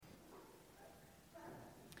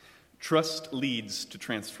Trust leads to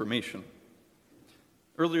transformation.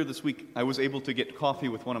 Earlier this week, I was able to get coffee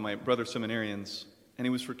with one of my brother seminarians, and he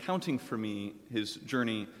was recounting for me his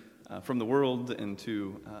journey from the world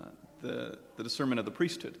into the discernment of the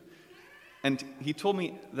priesthood. And he told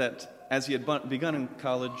me that as he had begun in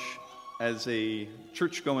college as a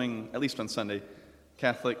church-going, at least on Sunday,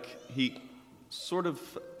 Catholic, he sort of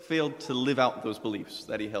failed to live out those beliefs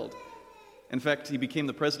that he held. In fact, he became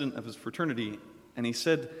the president of his fraternity, and he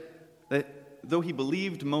said that though he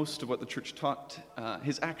believed most of what the church taught,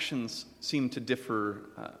 his actions seemed to differ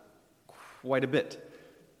quite a bit.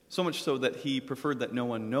 So much so that he preferred that no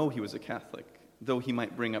one know he was a Catholic, though he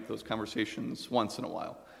might bring up those conversations once in a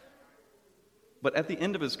while. But at the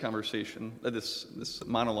end of his conversation, this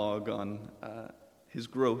monologue on his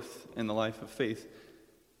growth in the life of faith,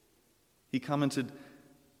 he commented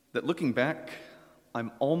that looking back,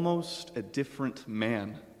 I'm almost a different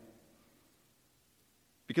man.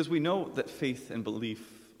 Because we know that faith and belief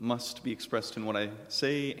must be expressed in what I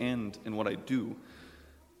say and in what I do.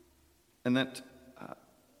 And that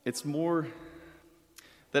it's more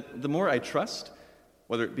that the more I trust,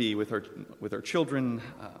 whether it be with our children,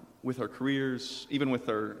 with our careers, even with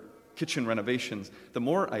our kitchen renovations, the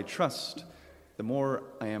more I trust, the more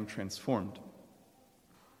I am transformed.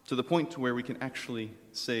 To the point to where we can actually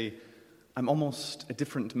say, I'm almost a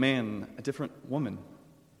different man, a different woman.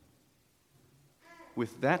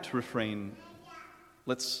 With that refrain,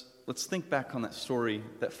 let's think back on that story,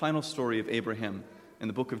 that final story of Abraham in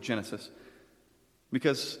the book of Genesis.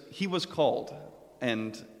 Because he was called,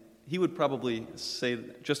 and he would probably say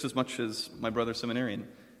just as much as my brother seminarian,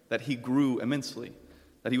 that he grew immensely,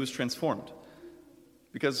 that he was transformed.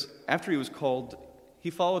 Because after he was called, he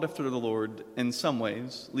followed after the Lord in some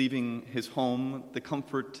ways, leaving his home, the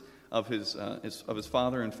comfort of his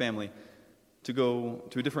father and family, to go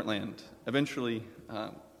to a different land, eventually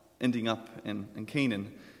ending up in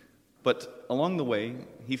Canaan. But along the way,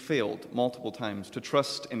 he failed multiple times to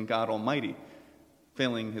trust in God Almighty,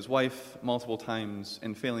 failing his wife multiple times,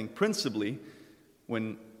 and failing principally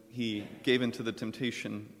when he gave into the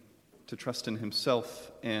temptation to trust in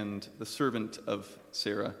himself and the servant of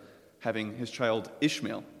Sarah, having his child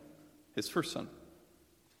Ishmael, his first son.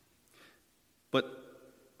 But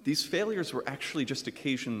these failures were actually just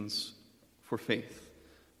occasions for faith,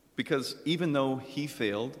 because even though he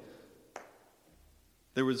failed,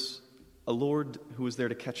 there was a Lord who was there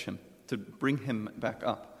to catch him, to bring him back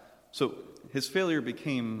up. So his failure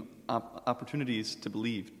became opportunities to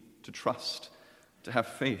believe, to trust, to have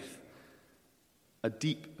faith, a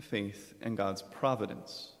deep faith in God's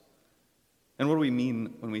providence. And what do we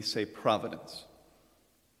mean when we say providence?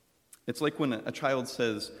 It's like when a child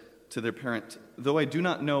says to their parent, though I do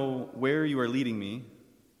not know where you are leading me,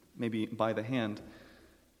 maybe by the hand,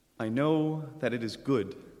 I know that it is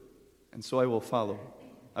good, and so I will follow.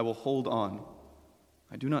 I will hold on.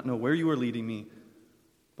 I do not know where you are leading me,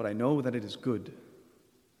 but I know that it is good,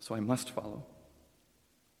 so I must follow.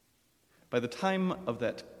 By the time of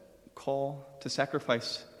that call to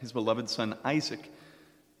sacrifice his beloved son Isaac,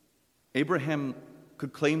 Abraham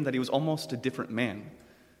could claim that he was almost a different man.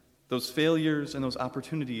 Those failures and those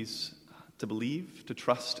opportunities to believe, to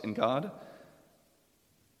trust in God,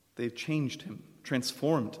 they changed him,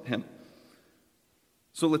 transformed him.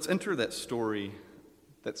 So let's enter that story,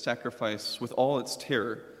 that sacrifice, with all its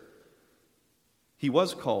terror. He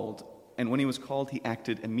was called, and when he was called, he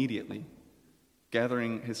acted immediately,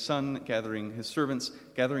 gathering his son, gathering his servants,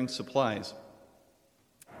 gathering supplies.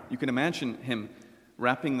 You can imagine him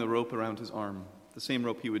wrapping the rope around his arm, the same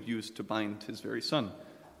rope he would use to bind his very son.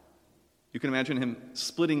 You can imagine him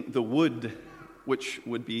splitting the wood which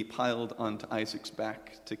would be piled onto Isaac's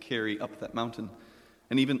back to carry up that mountain,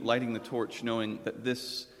 and even lighting the torch, knowing that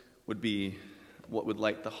this would be what would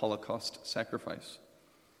light the Holocaust sacrifice.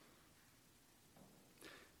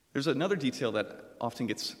 There's another detail that often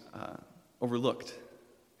gets overlooked.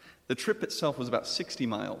 The trip itself was about 60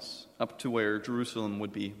 miles up to where Jerusalem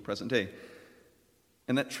would be present day.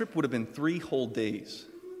 And that trip would have been 3 whole days.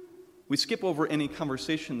 We skip over any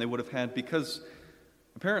conversation they would have had because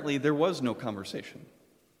apparently there was no conversation.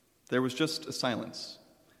 There was just a silence.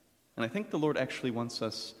 And I think the Lord actually wants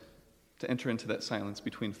us to enter into that silence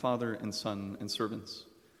between father and son and servants.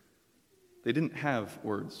 They didn't have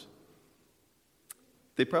words.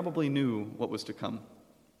 They probably knew what was to come.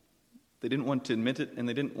 They didn't want to admit it, and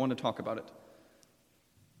they didn't want to talk about it.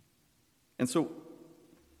 And so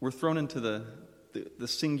we're thrown into the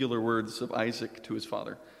singular words of Isaac to his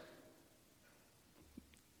father.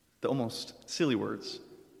 The almost silly words.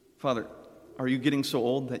 Father, are you getting so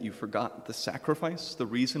old that you forgot the sacrifice, the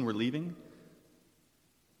reason we're leaving?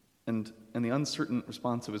 And and the uncertain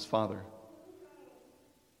response of his father.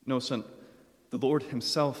 No, son, the Lord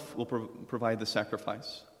himself will provide the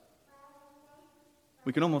sacrifice.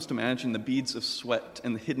 We can almost imagine the beads of sweat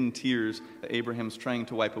and the hidden tears that Abraham's trying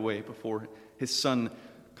to wipe away before his son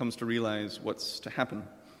comes to realize what's to happen.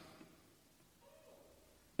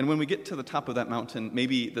 And when we get to the top of that mountain,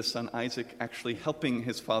 maybe the son Isaac actually helping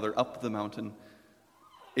his father up the mountain.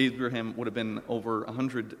 Abraham would have been over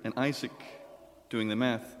 100, and Isaac, doing the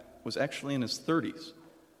math, was actually in his 30s.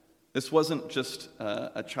 This wasn't just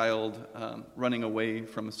a child running away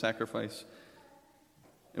from a sacrifice.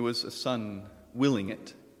 It was a son willing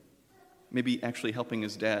it, maybe actually helping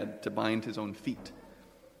his dad to bind his own feet.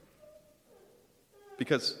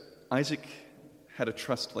 Because Isaac had a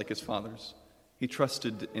trust like his father's. He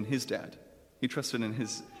trusted in his dad. He trusted in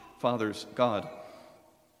his father's God.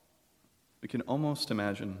 We can almost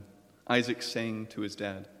imagine Isaac saying to his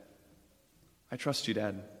dad, "I trust you,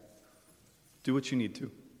 Dad. Do what you need to."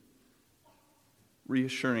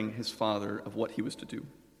 Reassuring his father of what he was to do.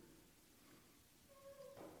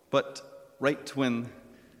 But right when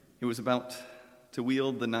he was about to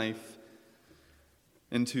wield the knife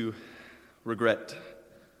into regret,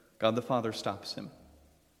 God the Father stops him.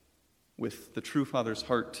 With the true father's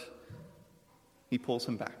heart, he pulls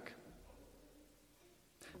him back.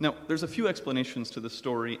 Now, there's a few explanations to the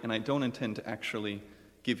story, and I don't intend to actually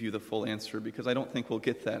give you the full answer because I don't think we'll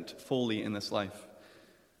get that fully in this life.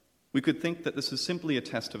 We could think that this is simply a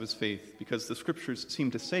test of his faith because the scriptures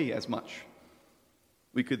seem to say as much.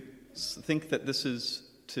 We could think that this is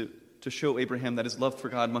to show Abraham that his love for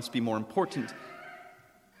God must be more important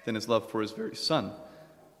than his love for his very son.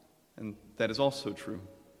 And that is also true.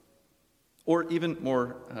 Or even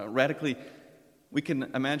more radically, we can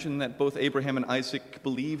imagine that both Abraham and Isaac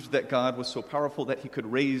believed that God was so powerful that he could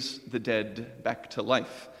raise the dead back to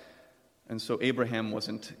life. And so Abraham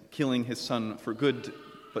wasn't killing his son for good,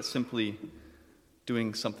 but simply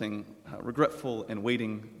doing something regretful and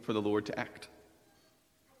waiting for the Lord to act.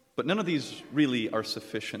 But none of these really are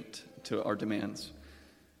sufficient to our demands.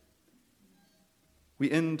 We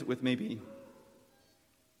end with maybe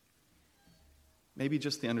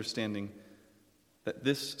just the understanding that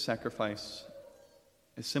this sacrifice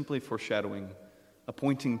is simply foreshadowing,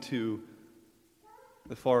 pointing to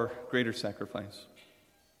the far greater sacrifice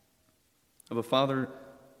of a father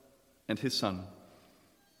and his son.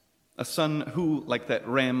 A son who, like that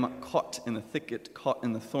ram caught in the thicket, caught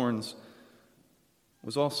in the thorns,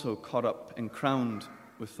 was also caught up and crowned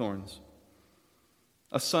with thorns.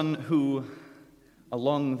 A son who,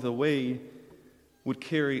 along the way, would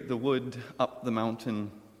carry the wood up the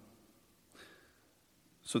mountain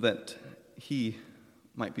so that he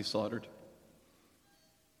might be slaughtered.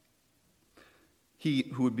 He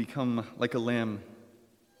who would become like a lamb,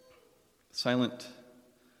 silent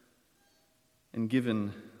and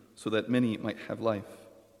given so that many might have life.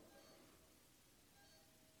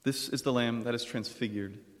 This is the lamb that is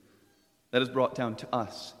transfigured, that is brought down to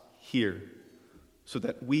us here, so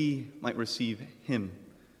that we might receive him,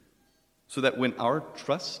 so that when our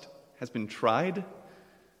trust has been tried,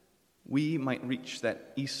 we might reach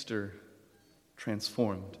that Easter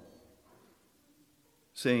transformed,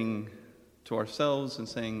 saying to ourselves and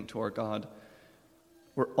saying to our God,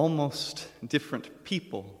 we're almost different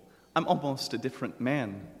people. I'm almost a different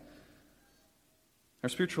man. Our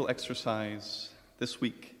spiritual exercise this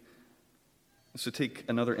week is to take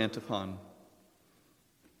another antiphon.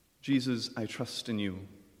 Jesus, I trust in you.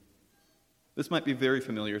 This might be very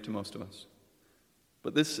familiar to most of us,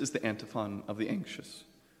 but this is the antiphon of the anxious,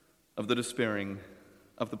 of the despairing,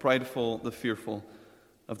 of the prideful, the fearful,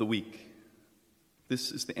 of the weak.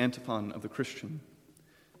 This is the antiphon of the Christian.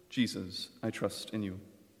 Jesus, I trust in you.